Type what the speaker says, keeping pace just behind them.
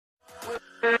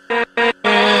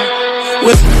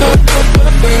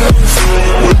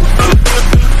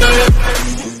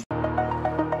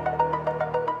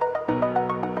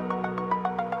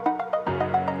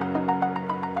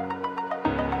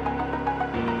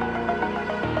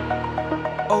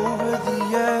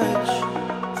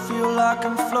edge, feel like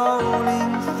I'm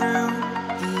floating through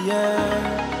the air.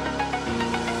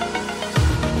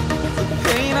 The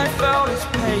pain I felt is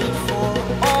paid for,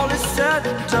 all is said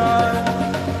and done.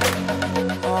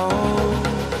 Oh,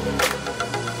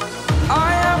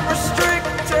 I am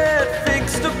restricted,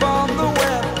 fixed upon the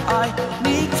web. I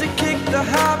need to kick the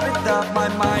habit that my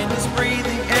mind is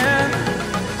breathing in.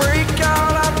 Break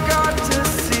out, I've got to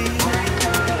see.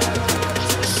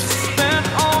 Spent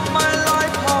all my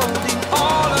life holding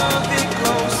all of it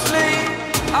closely.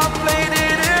 I played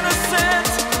it innocent,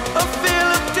 a feel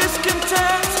of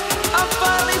discontent. I'm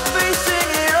finally facing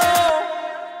it all,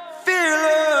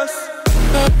 fearless.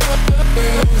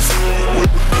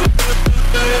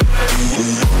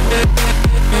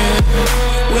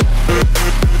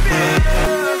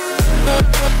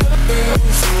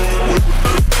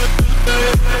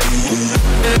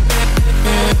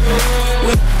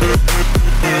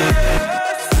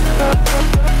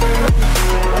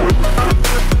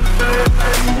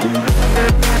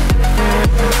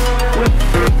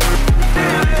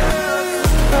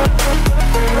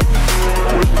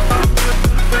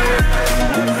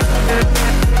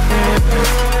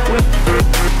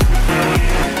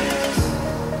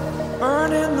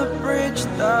 Burning the bridge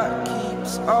that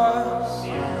keeps us.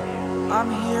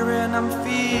 I'm here and I'm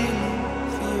feeling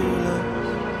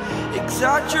fearless.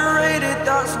 Exaggerated,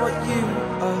 that's what you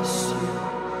assume.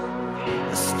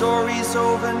 The story's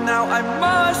over now, I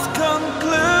must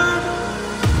conclude.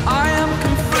 I am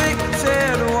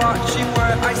conflicted, watching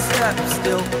where I step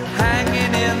still,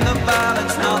 hanging in the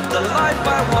balance. Not the life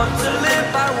I want to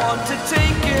live, I want to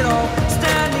take it all,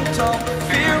 standing tall.